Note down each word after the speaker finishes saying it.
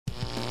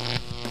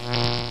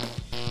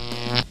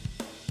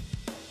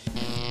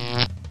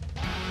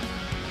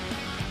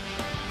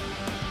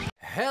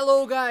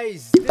Hello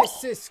guys,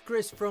 this is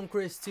Chris from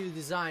Chris2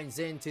 Designs,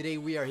 and today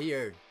we are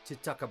here to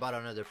talk about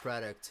another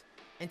product.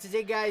 And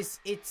today guys,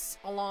 it's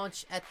a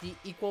launch at the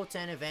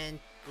Equal10 event,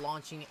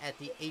 launching at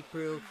the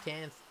April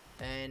 10th,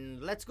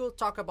 and let's go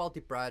talk about the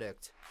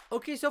product.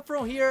 Okay, so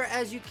from here,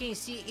 as you can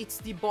see, it's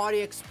the body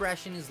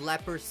expression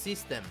slapper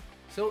system.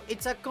 So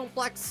it's a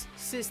complex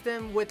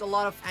system with a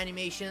lot of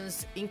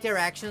animations,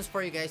 interactions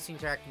for you guys to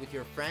interact with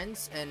your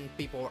friends and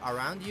people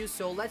around you.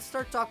 So let's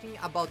start talking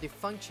about the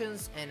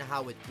functions and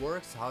how it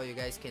works, how you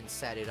guys can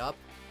set it up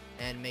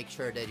and make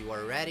sure that you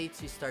are ready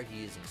to start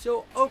using.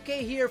 So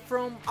okay, here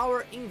from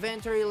our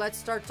inventory, let's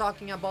start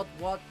talking about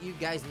what you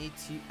guys need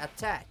to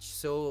attach.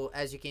 So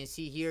as you can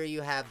see here,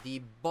 you have the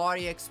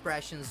body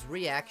expressions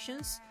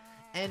reactions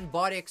and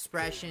body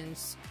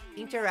expressions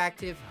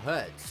interactive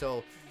HUD.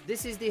 So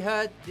this is the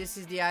HUD, this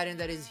is the item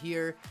that is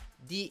here.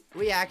 The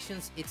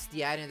reactions, it's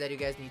the item that you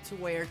guys need to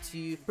wear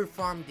to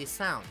perform the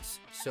sounds.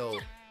 So,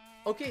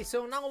 okay,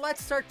 so now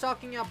let's start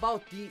talking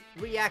about the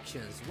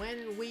reactions.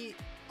 When we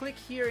click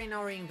here in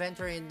our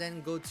inventory and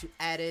then go to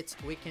edit,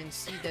 we can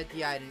see that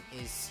the item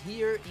is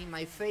here in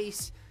my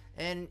face.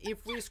 And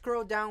if we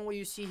scroll down, what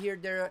you see here,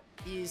 there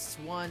is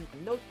one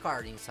note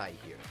card inside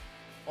here.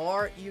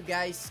 Or you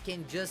guys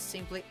can just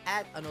simply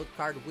add a note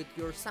card with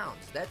your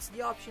sounds. That's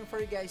the option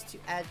for you guys to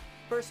add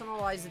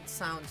personalized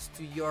sounds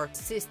to your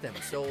system.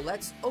 So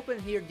let's open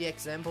here the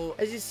example.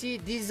 As you see,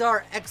 these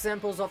are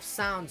examples of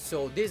sounds.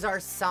 So these are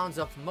sounds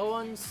of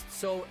moans.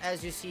 So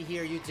as you see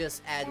here, you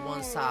just add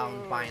one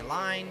sound by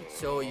line.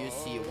 So you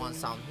see one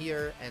sound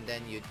here, and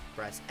then you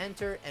press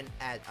enter and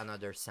add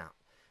another sound.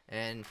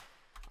 And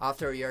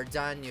after you're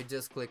done, you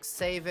just click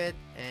save it,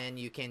 and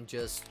you can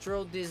just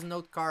throw this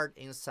note card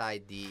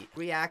inside the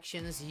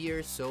reactions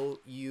here so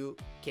you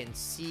can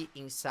see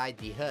inside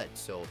the HUD.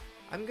 So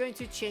I'm going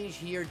to change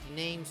here the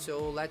name,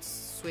 so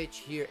let's switch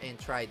here and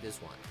try this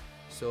one.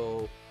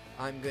 So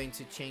I'm going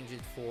to change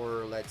it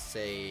for, let's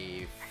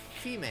say,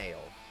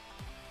 female.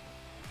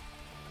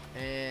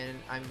 And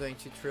I'm going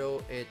to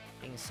throw it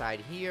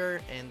inside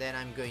here, and then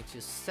I'm going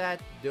to set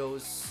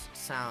those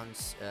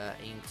sounds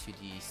into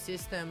the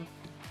system.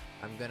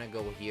 I'm gonna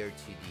go here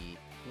to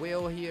the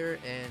wheel here,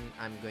 and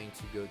I'm going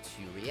to go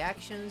to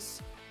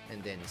reactions,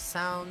 and then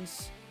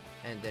sounds,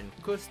 and then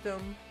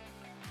custom.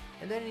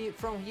 And then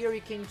from here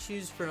you can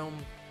choose from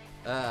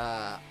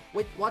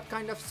with what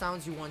kind of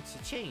sounds you want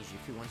to change.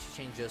 If you want to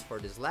change just for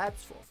the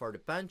slaps, for the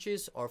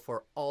punches, or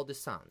for all the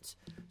sounds.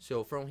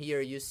 So from here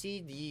you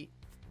see the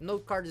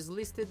note card is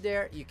listed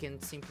there. You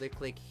can simply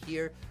click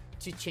here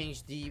to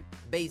change the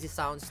basic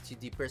sounds to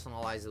the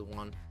personalized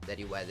one that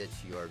you added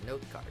to your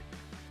note card.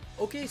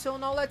 Okay, so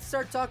now let's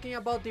start talking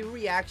about the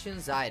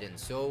reactions item.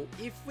 So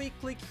if we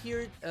click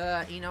here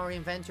in our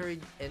inventory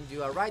and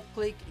do a right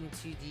click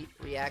into the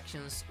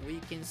reactions, we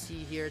can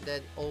see here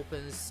that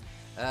opens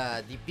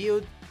the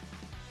build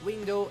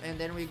window, and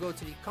then we go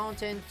to the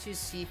content to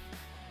see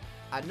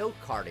a note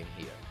card in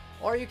here.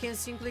 Or you can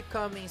simply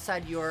come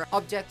inside your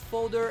object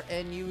folder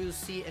and you will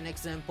see an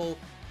example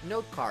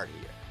note card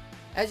here.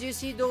 As you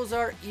see, those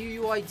are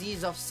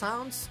UUIDs of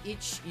sounds,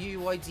 each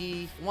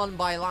UUID one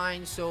by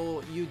line,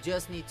 so you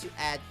just need to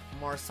add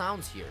more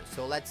sounds here.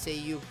 So let's say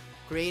you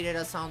created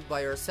a sound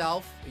by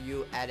yourself,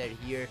 you add it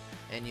here,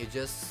 and you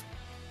just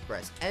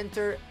press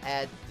enter,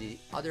 add the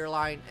other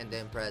line, and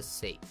then press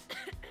save.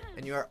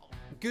 And you're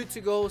good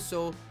to go.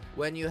 So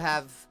when you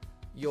have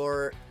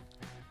your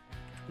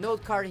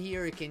note card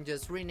here, you can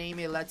just rename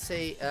it, let's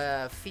say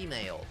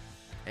female.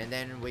 And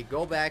then we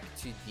go back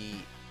to the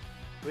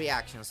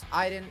reactions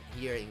item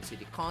here into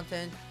the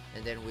content,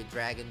 and then we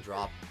drag and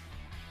drop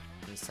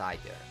inside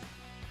there.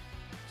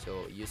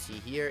 So you see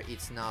here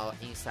it's now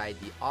inside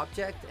the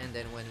object, and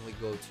then when we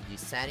go to the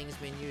settings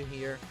menu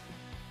here,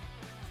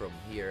 from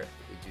here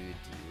we do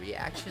the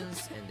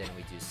reactions, and then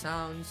we do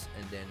sounds,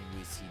 and then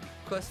we see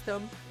the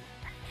custom.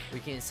 We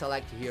can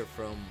select here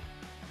from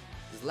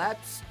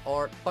slaps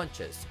or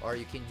punches, or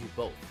you can do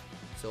both.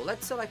 So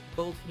let's select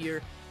both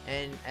here,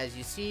 and as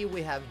you see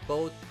we have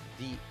both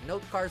the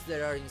note cards that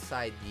are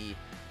inside the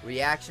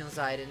reactions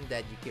item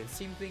that you can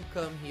simply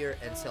come here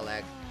and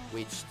select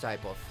which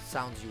type of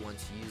sounds you want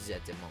to use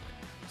at the moment.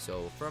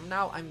 So from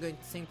now I'm going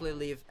to simply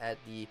leave at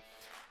the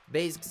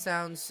basic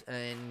sounds,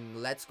 and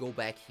let's go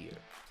back here.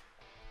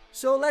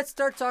 So let's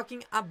start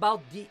talking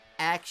about the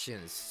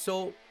actions.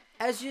 So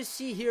as you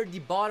see here, the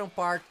bottom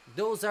part,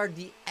 those are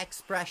the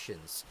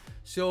expressions.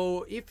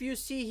 So if you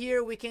see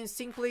here, we can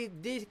simply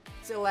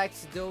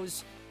deselect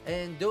those,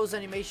 and those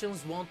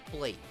animations won't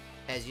play.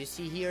 As you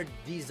see here,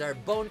 these are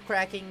bone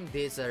cracking,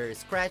 these are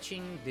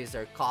scratching, these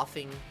are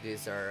coughing,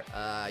 these are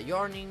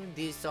yawning,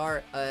 these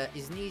are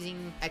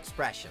sneezing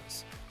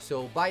expressions.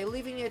 So by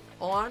leaving it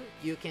on,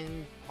 you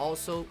can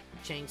also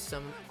change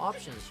some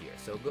options here.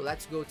 So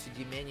let's go to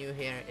the menu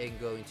here and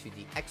go into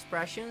the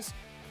expressions.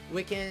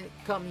 We can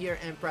come here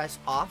and press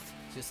off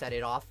to set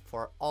it off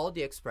for all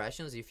the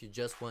expressions if you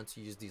just want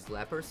to use this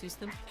slapper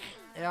system.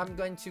 And I'm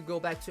going to go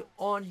back to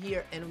on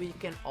here, and we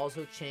can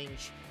also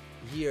change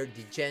here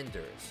the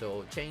gender.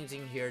 So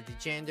changing here the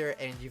gender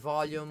and the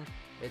volume,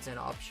 it's an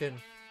option.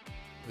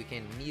 we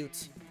can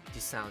mute the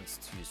sounds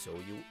too, so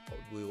you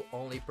will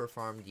only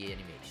perform the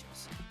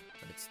animations.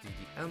 Let's do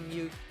the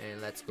unmute,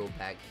 and let's go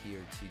back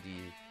here to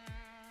the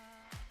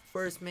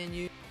first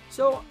menu.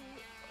 So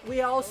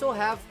we also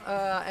have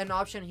an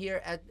option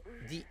here at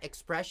the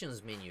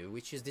expressions menu,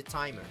 which is the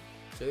timer.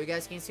 So you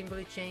guys can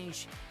simply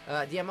change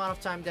the amount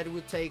of time that it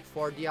would take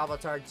for the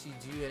avatar to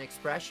do an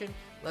expression.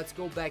 Let's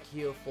go back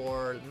here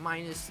for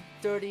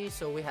 -30,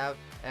 so we have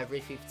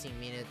every 15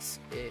 minutes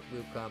it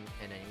will come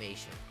an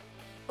animation.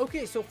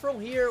 Okay, so from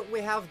here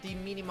we have the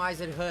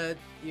minimized HUD.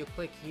 You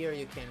click here,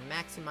 you can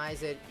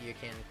maximize it, you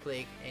can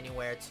click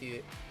anywhere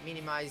to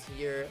minimize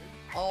here.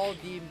 All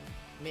the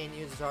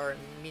menus are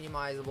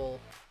minimizable,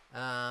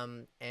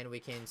 and we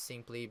can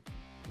simply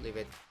leave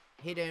it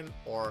hidden,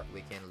 or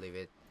we can leave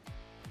it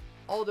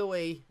all the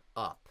way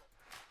up.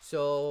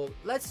 So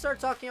let's start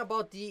talking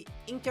about the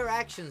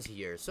interactions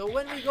here. So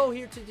when we go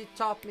here to the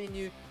top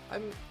menu,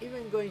 I'm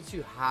even going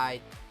to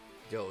hide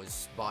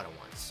those bottom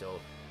ones. So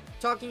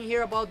talking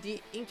here about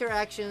the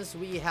interactions,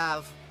 we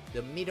have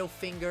the middle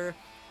finger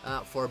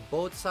for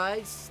both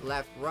sides,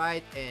 left,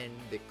 right, and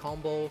the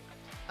combo.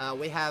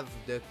 We have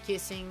the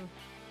kissing,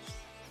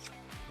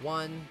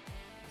 1,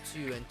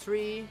 2, and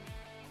 3.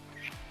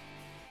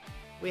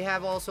 We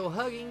have also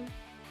hugging.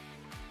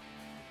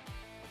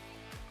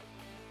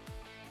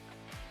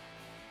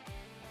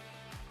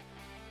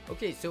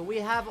 Okay, so we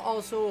have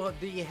also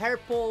the hair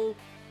pull,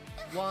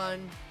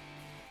 1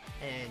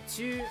 and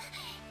 2.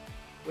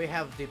 We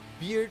have the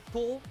beard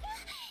pull.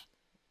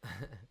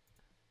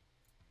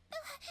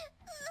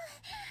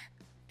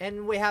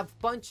 And we have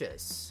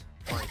punches.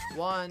 Punch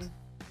 1,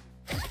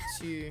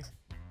 2,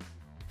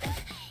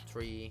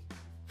 3,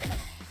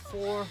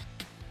 4.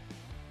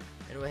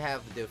 And we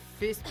have the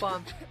fist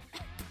pump,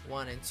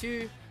 1 and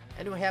 2.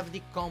 And we have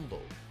the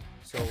combo.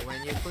 So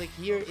when you click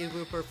here, it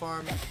will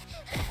perform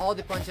all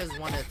the punches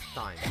one at a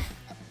time.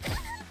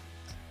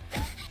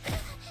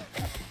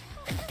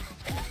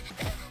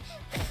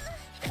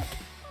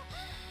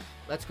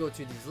 Let's go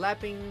to the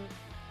slapping.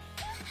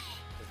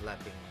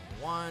 Slapping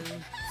 1,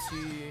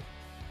 2,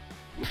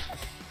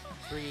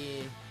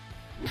 3,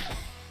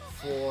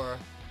 4.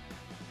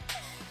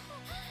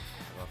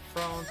 Have a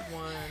front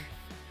one.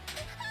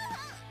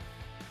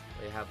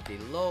 We have the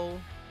low.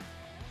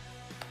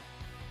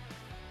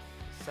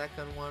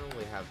 Second one,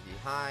 we have the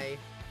high.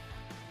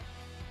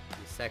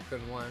 The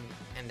second one,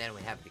 and then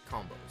we have the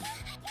combos.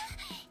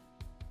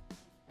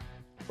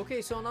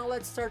 Okay, so now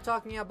let's start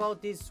talking about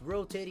this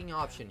rotating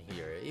option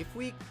here. If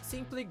we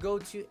simply go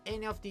to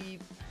any of the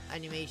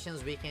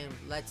animations, we can,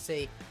 let's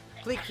say,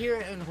 click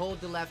here and hold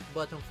the left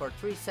button for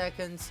 3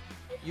 seconds.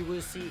 You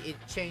will see it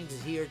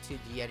changes here to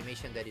the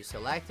animation that you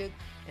selected.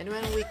 And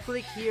when we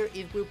click here,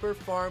 it will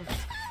perform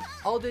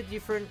all the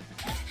different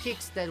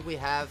kicks that we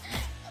have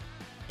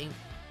in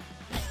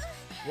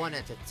one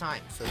at a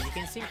time. So you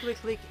can simply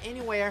click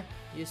anywhere.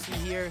 You see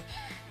here,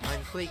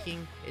 I'm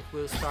clicking, it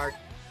will start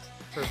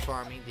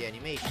performing the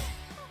animation.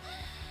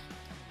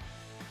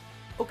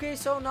 Okay,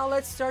 so now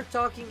let's start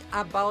talking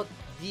about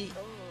the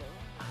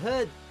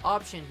HUD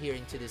option here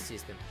into the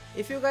system.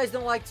 If you guys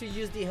don't like to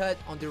use the HUD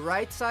on the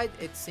right side,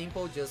 it's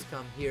simple, just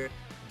come here,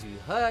 do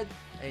HUD,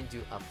 and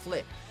do a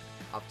flip.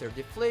 After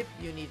the flip,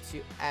 you need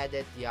to add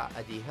the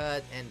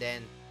HUD and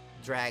then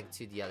drag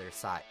to the other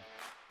side.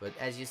 But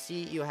as you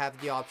see, you have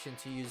the option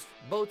to use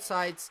both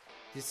sides.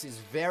 This is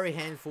very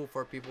handful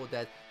for people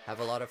that have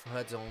a lot of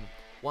HUDs on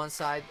one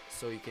side,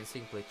 so you can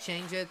simply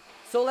change it.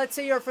 So let's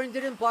say your friend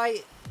didn't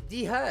buy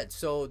the HUD,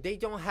 so they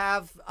don't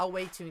have a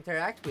way to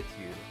interact with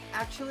you.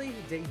 Actually,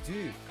 they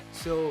do.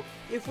 So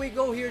if we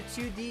go here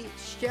to the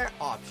share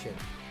option,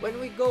 when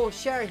we go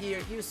share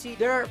here, you see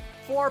there are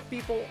 4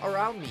 people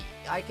around me.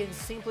 I can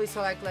simply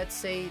select, let's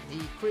say,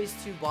 the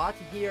Chris2 bot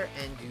here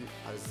and do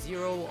a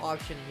 0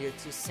 option here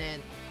to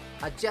send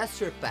a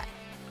gesture pack.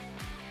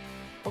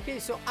 Okay,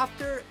 so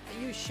after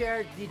you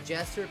share the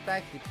gesture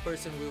pack, the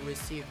person will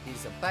receive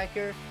this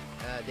unpacker.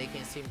 They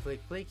can simply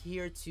click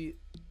here to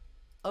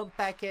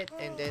unpack it,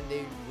 and then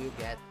they will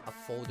get a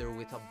folder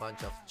with a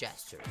bunch of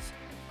gestures.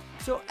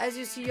 So as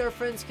you see, your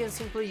friends can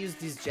simply use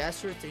this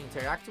gesture to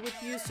interact with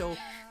you. So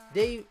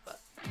they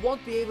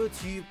won't be able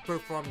to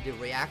perform the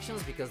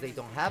reactions because they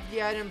don't have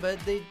the item, but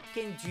they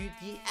can do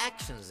the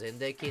actions and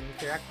they can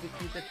interact with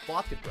you that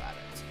bought the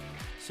product.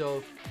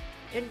 So,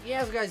 and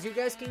yes guys, you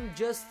guys can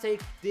just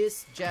take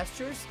these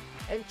gestures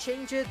and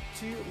change it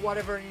to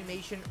whatever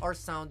animation or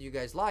sound you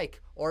guys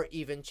like, or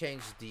even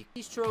change the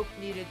keystroke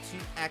needed to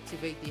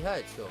activate the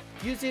HUD. So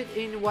use it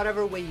in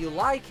whatever way you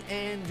like,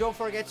 and don't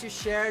forget to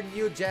share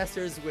new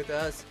gestures with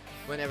us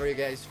whenever you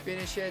guys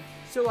finish it.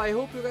 So I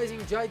hope you guys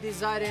enjoyed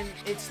this item.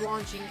 It's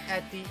launching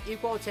at the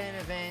Equal10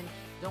 event.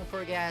 Don't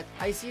forget,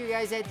 I see you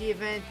guys at the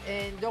event,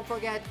 and don't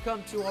forget,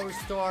 come to our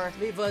store,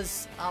 leave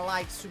us a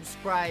like,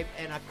 subscribe,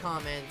 and a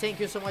comment. Thank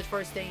you so much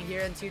for staying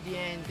here until the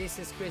end. This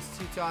is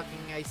Chris2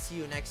 talking. I see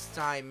you next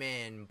time,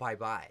 and bye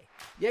bye.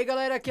 E aí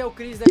galera, aqui é o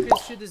Chris da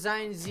Chris2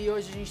 Designs, e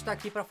hoje a gente tá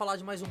aqui pra falar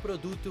de mais um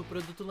produto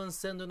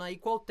lançando na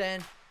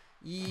Equal10,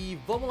 E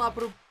vamos lá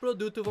pro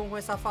produto, vamos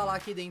começar a falar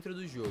aqui dentro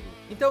do jogo.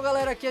 Então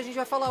galera, aqui a gente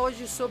vai falar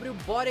hoje sobre o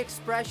Body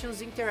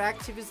Expressions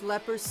Interactive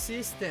Slapper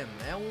System.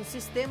 É um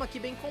sistema aqui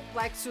bem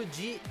complexo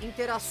de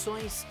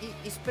interações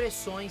e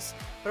expressões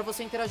para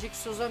você interagir com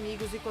seus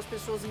amigos e com as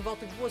pessoas em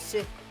volta de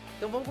você.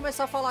 Então vamos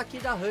começar a falar aqui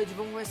da HUD,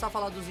 vamos começar a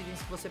falar dos itens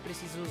que você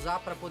precisa usar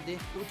para poder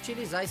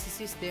utilizar esse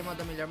sistema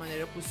da melhor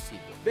maneira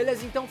possível.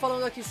 Beleza, então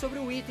falando aqui sobre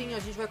o item, a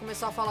gente vai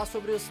começar a falar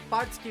sobre os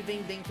parts que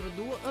vem dentro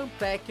do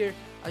Unpacker.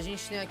 A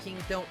gente tem aqui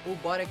então o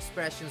Body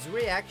Expressions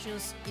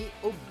Reactions e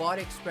o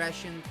Body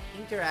Expression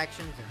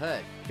Interactions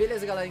HUD.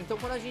 Beleza galera, então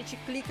quando a gente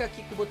clica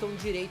aqui com o botão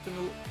direito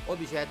no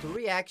objeto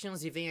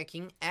Reactions e vem aqui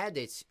em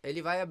Edit,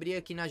 ele vai abrir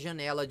aqui na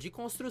janela de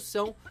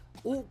construção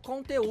o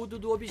conteúdo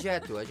do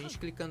objeto. A gente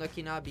clicando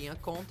aqui na abinha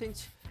Content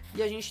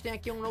e a gente tem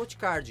aqui um note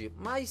card,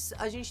 mas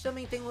a gente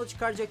também tem um note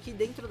card aqui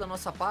dentro da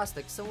nossa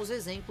pasta, que são os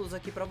exemplos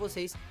aqui para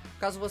vocês,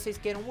 caso vocês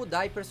queiram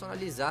mudar e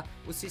personalizar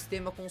o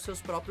sistema com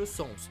seus próprios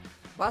sons.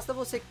 Basta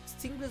você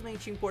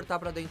simplesmente importar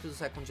para dentro do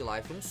Second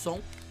Life um som,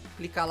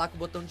 clicar lá com o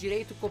botão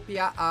direito,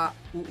 copiar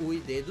o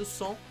UID do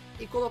som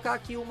e colocar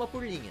aqui uma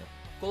por linha.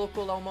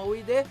 Colocou lá uma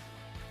UID,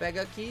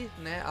 pega aqui,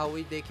 né, a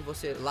UID que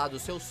você, lá do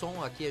seu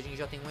som, aqui a gente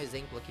já tem um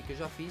exemplo aqui que eu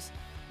já fiz.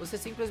 Você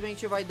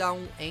simplesmente vai dar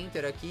um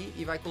Enter aqui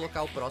e vai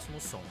colocar o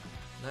próximo som,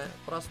 né?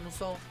 Próximo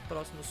som,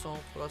 próximo som,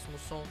 próximo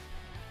som,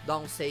 dá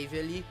um save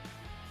ali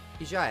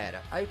e já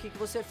era. Aí o que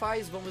você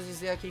faz? Vamos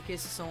dizer aqui que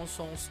esses são os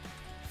sons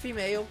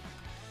female.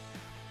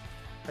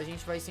 A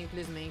gente vai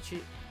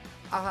simplesmente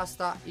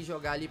arrastar e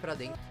jogar ali pra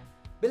dentro.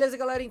 Beleza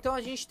galera, então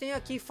a gente tem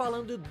aqui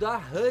falando da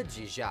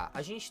HUD já.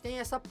 A gente tem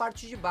essa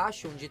parte de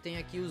baixo, onde tem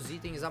aqui os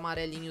itens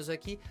amarelinhos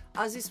aqui,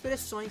 as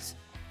expressões.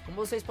 Como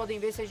vocês podem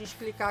ver, se a gente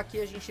clicar aqui,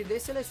 a gente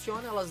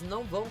deseleciona, elas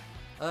não vão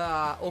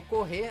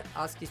ocorrer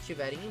as que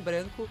estiverem em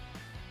branco.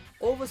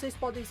 Ou vocês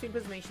podem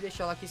simplesmente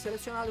deixar ela aqui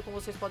selecionado. Como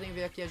vocês podem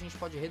ver aqui, a gente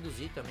pode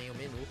reduzir também o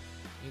menu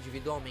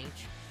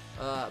individualmente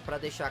para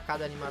deixar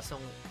cada animação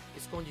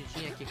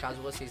escondidinha aqui,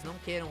 caso vocês não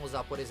queiram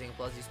usar, por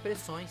exemplo, as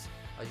expressões.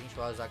 A gente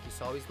vai usar aqui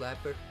só o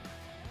Slapper.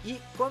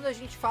 E quando a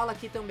gente fala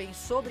aqui também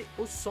sobre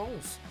os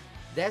sons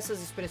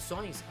dessas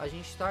expressões, a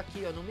gente está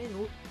aqui ó, no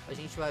menu, a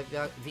gente vai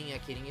vir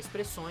aqui em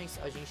expressões,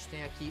 a gente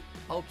tem aqui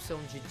a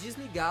opção de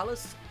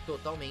desligá-las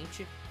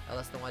totalmente,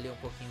 elas estão ali um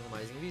pouquinho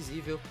mais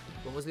invisível,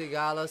 vamos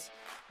ligá-las,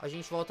 a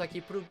gente volta aqui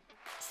pro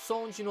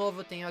som de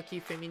novo, tem aqui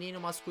feminino,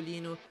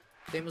 masculino,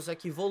 temos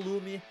aqui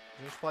volume,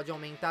 a gente pode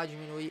aumentar,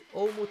 diminuir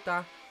ou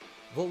mutar.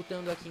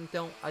 Voltando aqui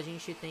então, a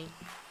gente tem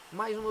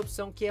mais uma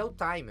opção que é o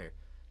timer.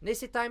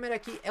 Nesse timer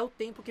aqui é o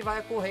tempo que vai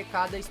ocorrer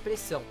cada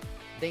expressão.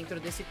 Dentro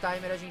desse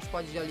timer a gente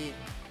pode ir ali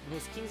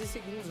nos 15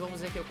 segundos, vamos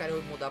dizer que eu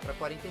quero mudar para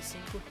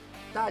 45,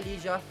 tá ali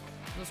já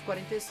nos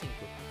 45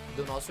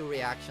 do nosso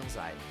Reactions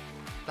Item.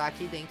 Tá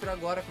aqui dentro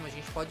agora, como a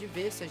gente pode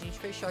ver, se a gente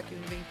fechar aqui o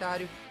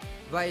inventário,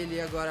 vai ele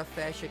agora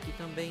fecha aqui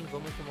também.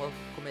 Vamos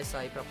começar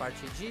aí para a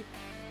parte de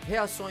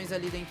reações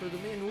ali dentro do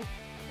menu.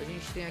 A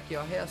gente tem aqui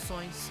ó,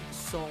 reações,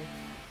 som,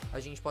 a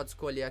gente pode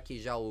escolher aqui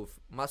já o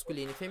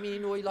masculino e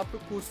feminino ou ir lá pro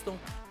custom,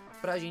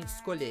 pra gente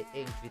escolher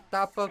entre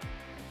tapa,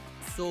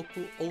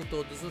 soco ou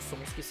todos os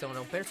sons que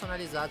serão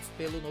personalizados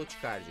pelo note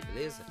card,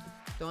 beleza?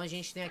 Então a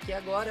gente tem aqui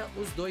agora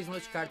os dois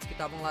note cards que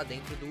estavam lá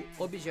dentro do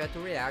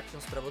objeto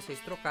Reactions para vocês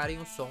trocarem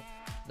o som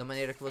da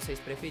maneira que vocês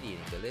preferirem,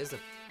 beleza?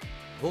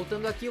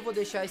 Voltando aqui, eu vou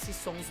deixar esses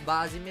sons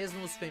base,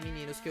 mesmo os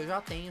femininos que eu já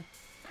tenho.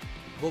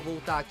 Vou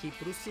voltar aqui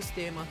pro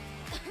sistema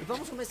e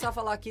vamos começar a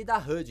falar aqui da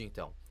HUD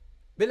então.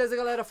 Beleza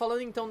galera,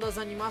 falando então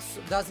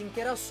das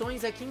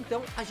interações aqui,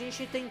 então a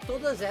gente tem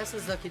todas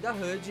essas aqui da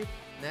HUD,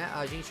 né?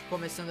 A gente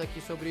começando aqui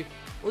sobre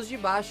os de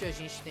baixo, a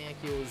gente tem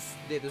aqui os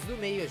dedos do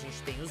meio, a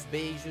gente tem os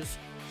beijos,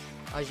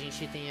 a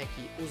gente tem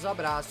aqui os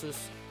abraços,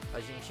 a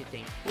gente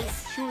tem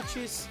os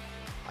chutes,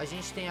 a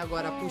gente tem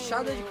agora a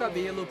puxada de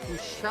cabelo,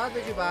 puxada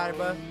de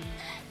barba,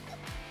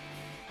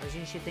 a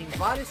gente tem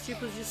vários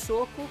tipos de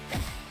soco,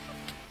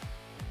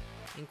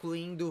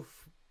 incluindo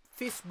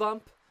fist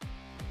bump.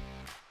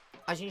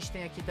 A gente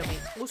tem aqui também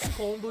os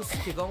combos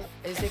que vão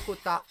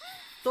executar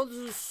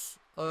todas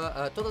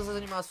as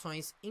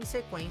animações em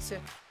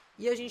sequência.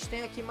 E a gente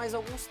tem aqui mais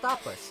alguns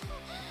tapas.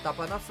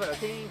 Tapa na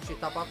frente,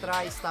 tapa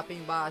atrás, tapa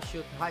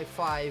embaixo, high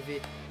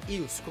five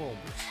e os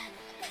combos.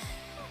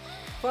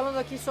 Falando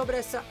aqui sobre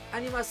essa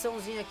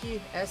animaçãozinha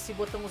aqui, esse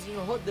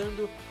botãozinho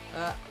rodando.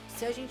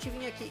 Se a gente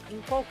vir aqui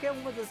em qualquer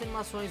uma das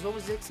animações,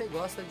 vamos dizer que você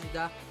gosta de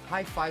dar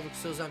high five com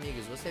seus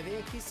amigos. Você vem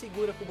aqui,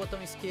 segura com o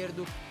botão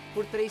esquerdo.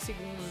 Por 3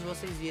 segundos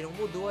vocês viram,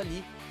 mudou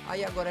ali.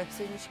 Aí agora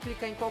se a gente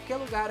clicar em qualquer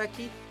lugar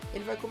aqui,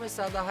 ele vai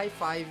começar a dar high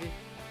five,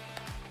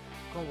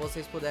 como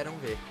vocês puderam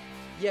ver.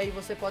 E aí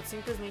você pode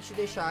simplesmente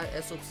deixar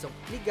essa opção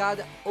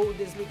ligada ou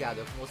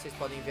desligada. Como vocês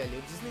podem ver ali,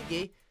 eu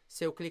desliguei.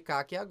 Se eu clicar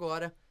aqui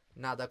agora,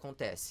 nada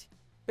acontece.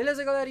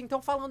 Beleza galera,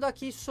 então falando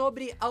aqui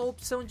sobre a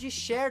opção de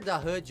share da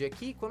HUD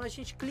aqui, quando a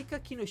gente clica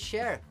aqui no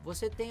share,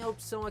 você tem a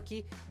opção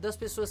aqui das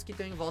pessoas que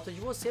estão em volta de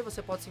você.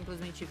 Você pode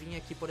simplesmente vir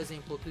aqui, por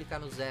exemplo, clicar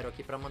no 0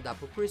 aqui para mandar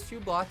pro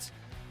CrystalBot.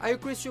 Aí o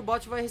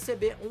CrystalBot vai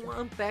receber um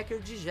Unpacker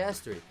de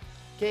Gestury,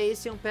 que é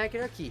esse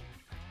Unpacker aqui.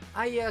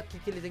 Aí aqui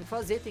que ele tem que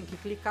fazer, tem que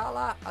clicar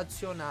lá,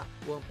 adicionar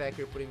o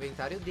Unpacker pro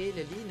inventário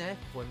dele ali, né?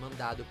 Foi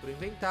mandado pro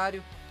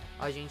inventário.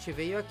 A gente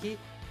veio aqui,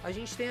 a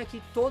gente tem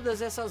aqui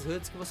todas essas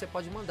HUDs que você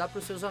pode mandar para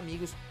os seus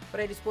amigos,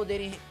 para eles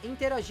poderem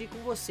interagir com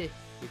você.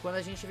 E quando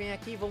a gente vem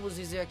aqui, vamos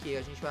dizer aqui,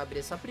 a gente vai abrir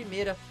essa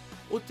primeira,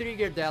 o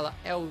trigger dela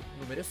é o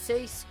número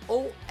 6,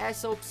 ou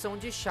essa opção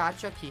de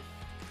chat aqui.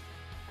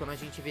 Quando a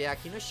gente vier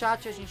aqui no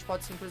chat, a gente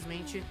pode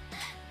simplesmente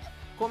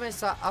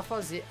começar a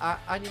fazer a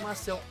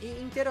animação e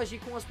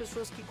interagir com as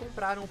pessoas que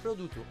compraram o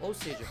produto. Ou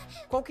seja,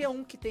 qualquer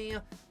um que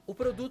tenha o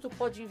produto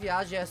pode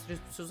enviar gestos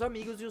para os seus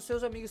amigos e os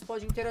seus amigos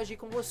podem interagir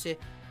com você.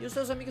 E os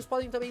seus amigos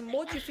podem também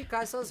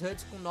modificar essas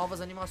HUDs com novas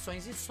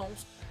animações e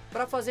sons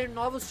para fazer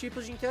novos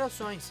tipos de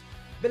interações.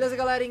 Beleza,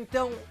 galera?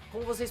 Então,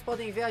 como vocês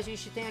podem ver, a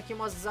gente tem aqui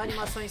umas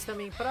animações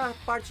também para a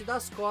parte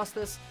das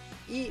costas.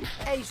 E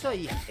é isso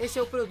aí, esse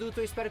é o produto,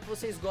 eu espero que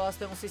vocês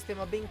gostem, é um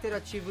sistema bem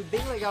interativo e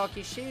bem legal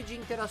aqui, cheio de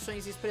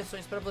interações e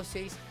expressões para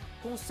vocês,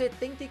 com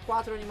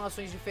 74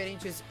 animações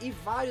diferentes e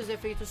vários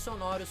efeitos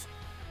sonoros.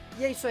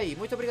 E é isso aí,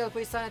 muito obrigado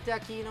por estarem até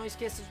aqui, não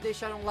esqueça de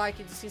deixar um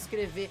like, de se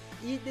inscrever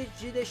e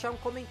de deixar um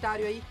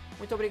comentário aí,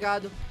 muito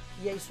obrigado,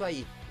 e é isso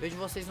aí, vejo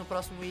vocês no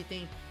próximo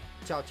item,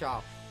 tchau,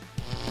 tchau.